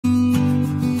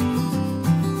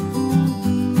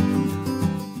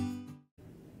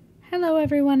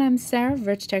everyone, I'm Sarah of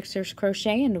Rich Textures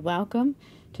Crochet and welcome.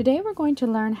 Today we're going to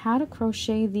learn how to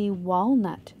crochet the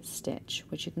walnut stitch,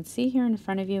 which you can see here in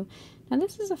front of you. Now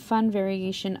this is a fun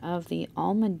variation of the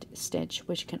almond stitch,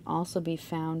 which can also be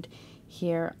found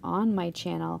here on my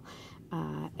channel.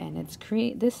 And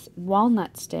this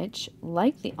walnut stitch,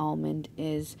 like the almond,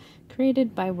 is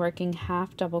created by working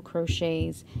half double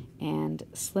crochets and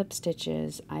slip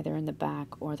stitches either in the back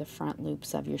or the front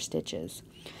loops of your stitches.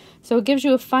 So it gives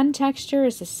you a fun texture.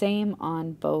 It's the same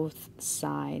on both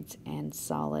sides and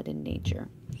solid in nature.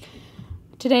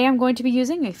 Today I'm going to be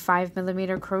using a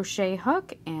 5mm crochet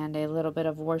hook and a little bit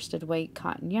of worsted weight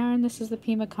cotton yarn. This is the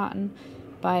Pima Cotton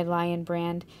by Lion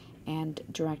brand, and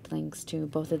direct links to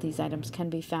both of these items can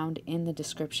be found in the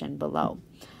description below.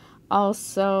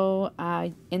 Also,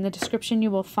 in the description you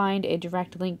will find a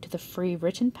direct link to the free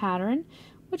written pattern,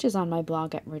 which is on my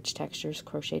blog at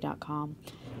richtexturescrochet.com.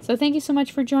 So thank you so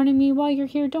much for joining me. While you're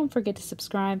here, don't forget to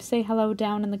subscribe, say hello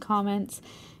down in the comments,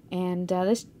 and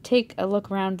take a look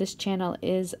around. This channel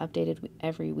is updated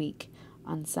every week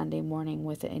on Sunday morning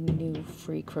with a new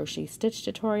free crochet stitch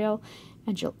tutorial,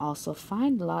 and you'll also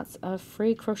find lots of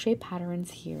free crochet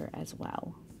patterns here as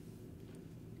well.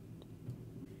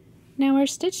 Now our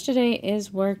stitch today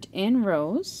is worked in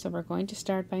rows, so we're going to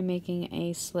start by making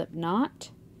a slip knot,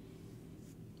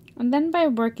 and then by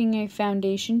working a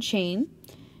foundation chain.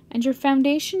 And your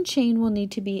foundation chain will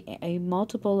need to be a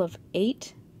multiple of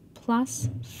 8 plus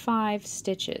 5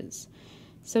 stitches.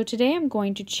 So today I'm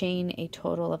going to chain a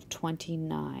total of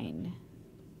 29.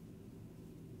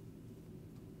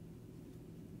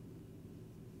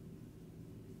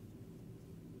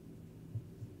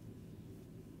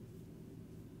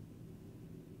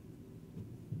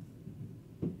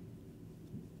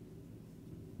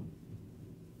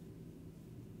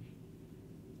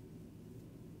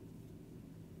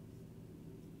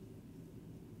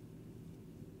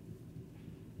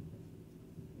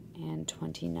 And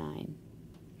 29.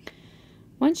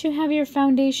 Once you have your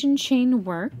foundation chain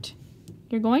worked,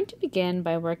 you're going to begin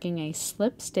by working a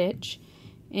slip stitch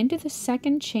into the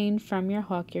second chain from your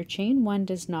hook. Your chain 1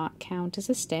 does not count as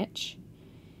a stitch,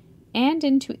 and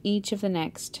into each of the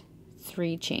next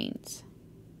 3 chains.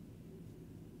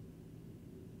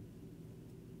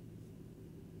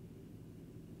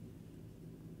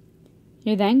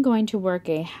 You're then going to work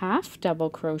a half double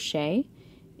crochet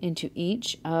into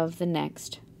each of the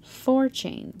next 4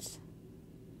 chains.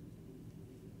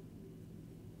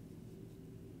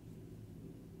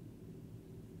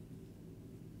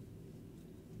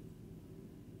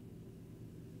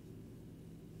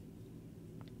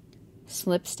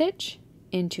 Slip stitch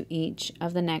into each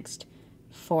of the next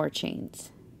 4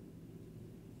 chains.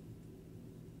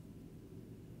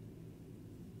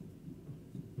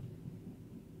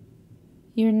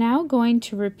 You're now going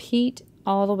to repeat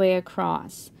all the way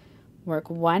across.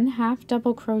 Work 1 half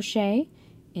double crochet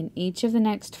in each of the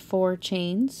next 4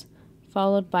 chains,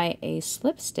 followed by a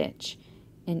slip stitch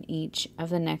in each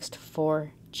of the next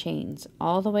 4 chains,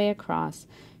 all the way across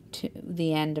to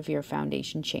the end of your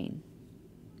foundation chain.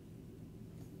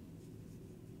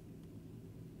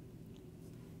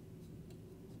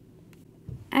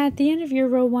 At the end of your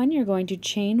row 1, you're going to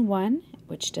chain 1,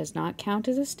 which does not count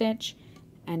as a stitch,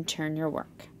 and turn your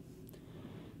work.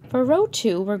 For row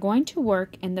 2, we're going to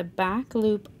work in the back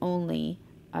loop only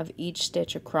of each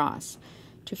stitch across.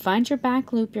 To find your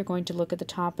back loop, you're going to look at the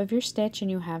top of your stitch, and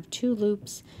you have 2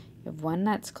 loops. You have one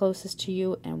that's closest to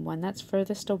you and one that's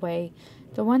furthest away.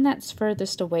 The one that's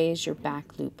furthest away is your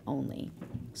back loop only.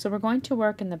 So we're going to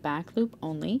work in the back loop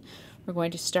only. We're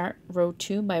going to start row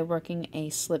 2 by working a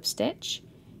slip stitch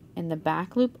in the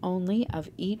back loop only of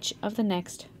each of the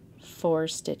next 4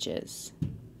 stitches.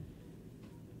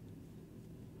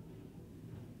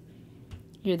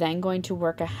 You're then going to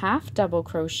work a half double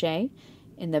crochet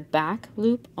in the back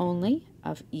loop only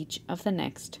of each of the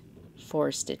next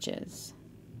 4 stitches.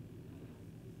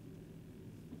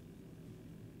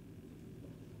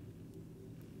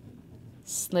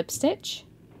 Slip stitch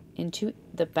into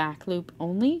the back loop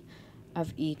only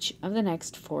of each of the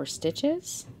next 4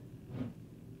 stitches.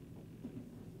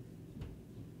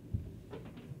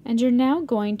 And you're now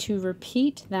going to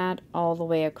repeat that all the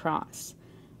way across.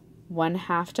 1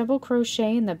 half double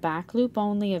crochet in the back loop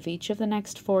only of each of the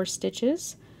next 4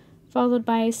 stitches, followed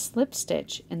by a slip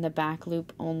stitch in the back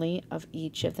loop only of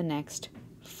each of the next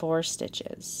 4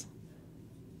 stitches.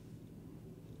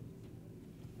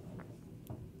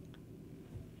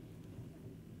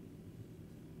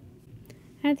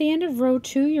 At the end of row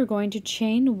 2, you're going to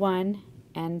chain 1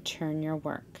 and turn your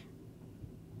work.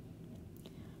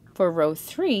 For row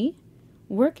 3,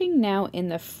 Working now in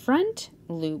the front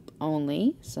loop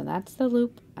only, so that's the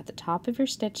loop at the top of your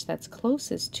stitch that's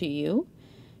closest to you,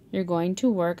 you're going to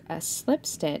work a slip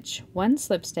stitch, one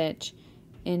slip stitch,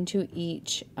 into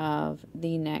each of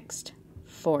the next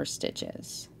 4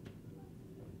 stitches.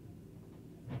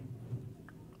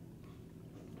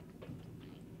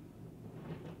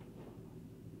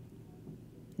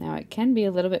 Now it can be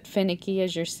a little bit finicky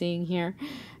as you're seeing here.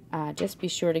 Just be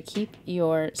sure to keep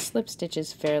your slip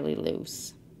stitches fairly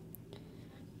loose.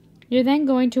 You're then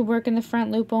going to work in the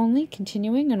front loop only,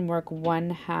 continuing and work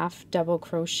 1/2 double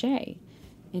crochet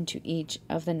into each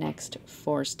of the next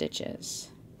 4 stitches.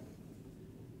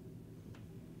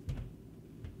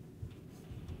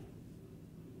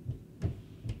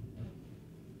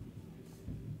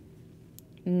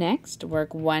 Next,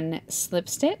 work 1 slip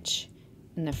stitch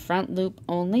in the front loop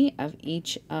only of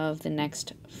each of the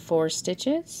next 4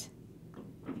 stitches.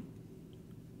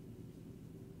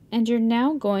 And you're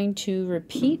now going to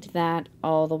repeat that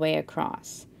all the way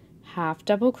across. 1/2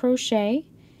 double crochet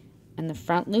in the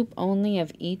front loop only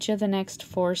of each of the next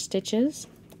 4 stitches,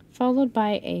 followed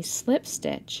by a slip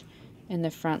stitch in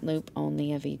the front loop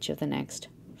only of each of the next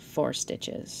 4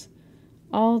 stitches,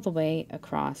 all the way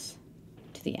across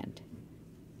to the end.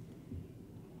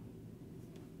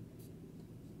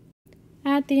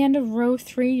 At the end of row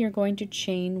 3, you're going to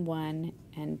chain 1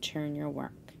 and turn your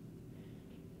work.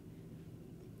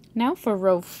 Now for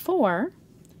row 4,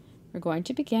 we're going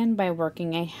to begin by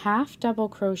working a 1/2 double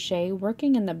crochet,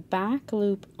 working in the back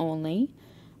loop only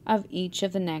of each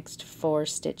of the next 4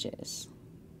 stitches.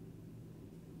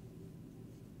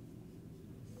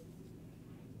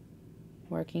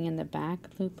 Working in the back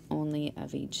loop only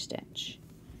of each stitch.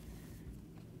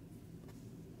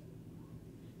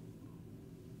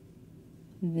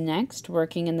 Next,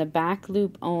 working in the back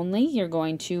loop only, you're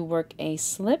going to work a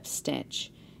slip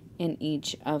stitch in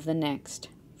each of the next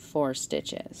 4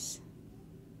 stitches.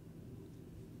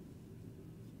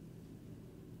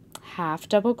 1/2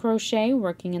 double crochet,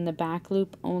 working in the back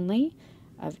loop only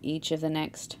of each of the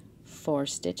next 4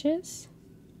 stitches.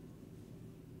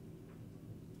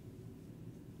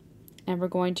 And we're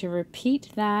going to repeat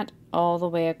that all the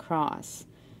way across.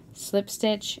 Slip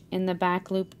stitch in the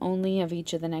back loop only of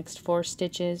each of the next 4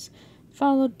 stitches,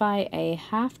 followed by a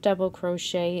 1/2 double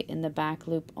crochet in the back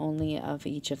loop only of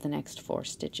each of the next 4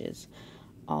 stitches,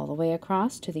 all the way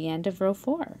across to the end of row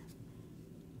 4.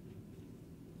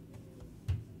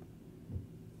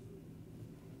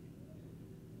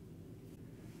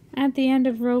 At the end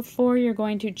of row 4, you're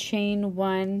going to chain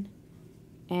 1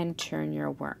 and turn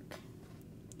your work.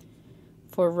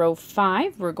 For row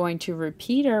 5, we're going to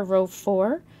repeat our row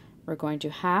 4. We're going to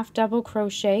 1/2 double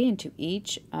crochet into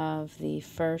each of the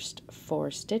first 4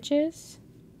 stitches.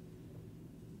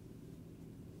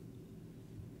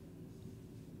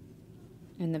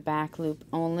 In the back loop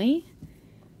only,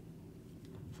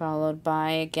 followed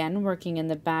by, again, working in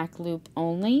the back loop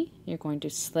only, you're going to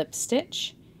slip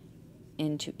stitch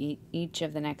into each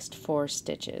of the next 4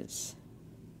 stitches.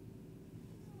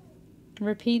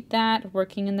 Repeat that,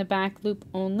 working in the back loop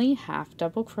only, 1/2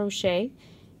 double crochet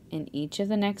in each of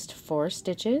the next 4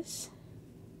 stitches.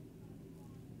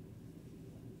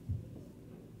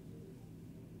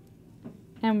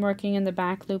 And working in the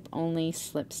back loop only,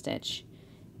 slip stitch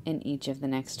in each of the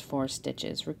next 4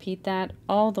 stitches. Repeat that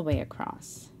all the way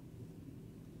across.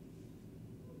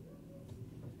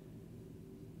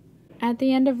 At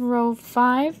the end of row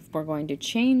 5, we're going to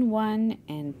chain 1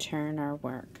 and turn our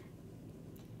work.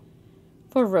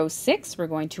 For row 6, we're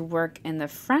going to work in the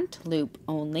front loop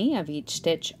only of each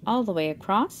stitch all the way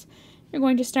across. You're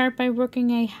going to start by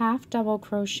working a 1/2 double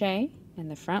crochet in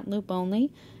the front loop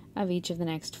only of each of the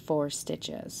next 4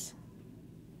 stitches.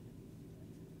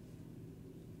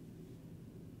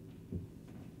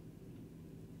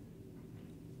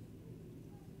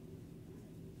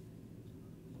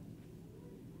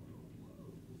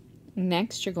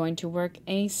 Next, you're going to work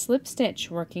a slip stitch,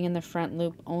 working in the front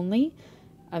loop only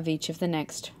of each of the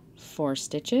next 4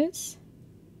 stitches.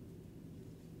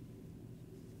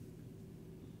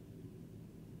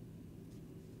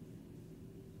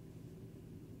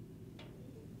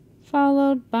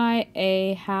 Followed by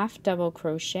a 1/2 double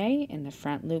crochet in the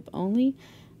front loop only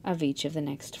of each of the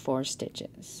next 4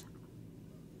 stitches.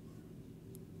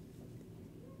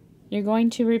 You're going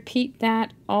to repeat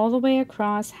that all the way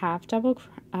across, 1/2 double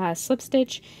slip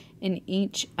stitch in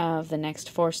each of the next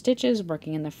 4 stitches,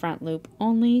 working in the front loop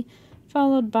only,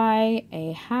 followed by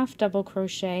a 1/2 double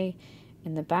crochet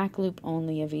in the back loop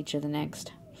only of each of the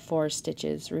next 4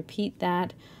 stitches. Repeat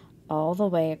that all the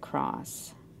way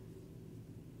across.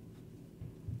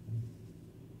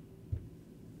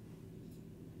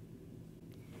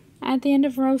 At the end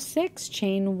of row 6,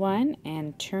 chain 1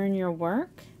 and turn your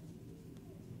work.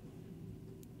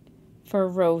 For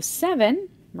row 7,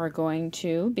 we're going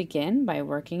to begin by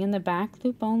working in the back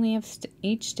loop only of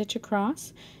each stitch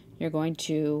across. You're going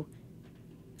to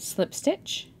slip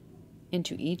stitch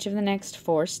into each of the next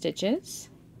 4 stitches.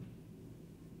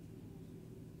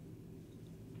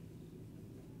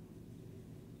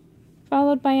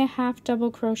 Followed by a half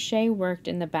double crochet worked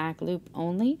in the back loop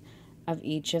only of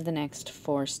each of the next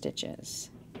 4 stitches.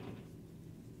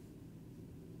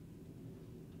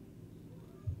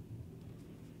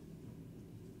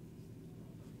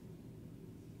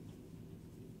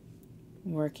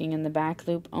 Working in the back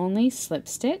loop only, slip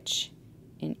stitch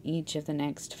in each of the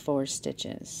next 4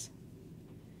 stitches.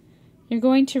 You're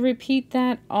going to repeat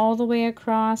that all the way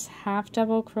across, half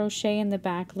double crochet in the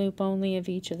back loop only of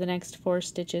each of the next 4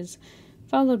 stitches,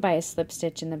 followed by a slip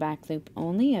stitch in the back loop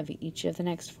only of each of the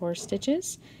next 4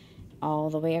 stitches, all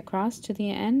the way across to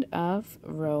the end of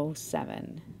row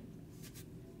 7.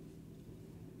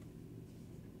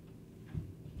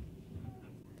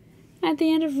 At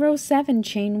the end of row 7,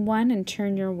 chain 1 and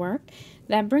turn your work.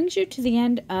 That brings you to the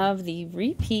end of the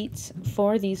repeats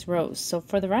for these rows. So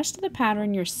for the rest of the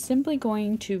pattern, you're simply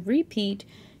going to repeat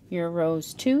your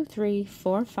rows 2, 3,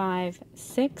 4, 5,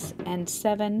 6, and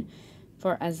 7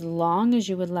 for as long as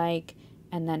you would like,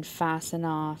 and then fasten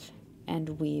off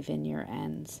and weave in your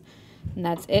ends. And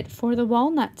that's it for the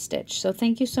walnut stitch. So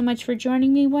thank you so much for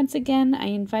joining me once again. I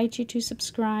invite you to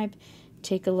subscribe,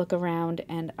 take a look around,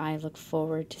 and I look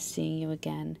forward to seeing you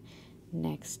again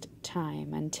next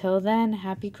time. Until then,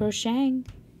 happy crocheting.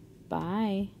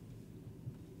 Bye.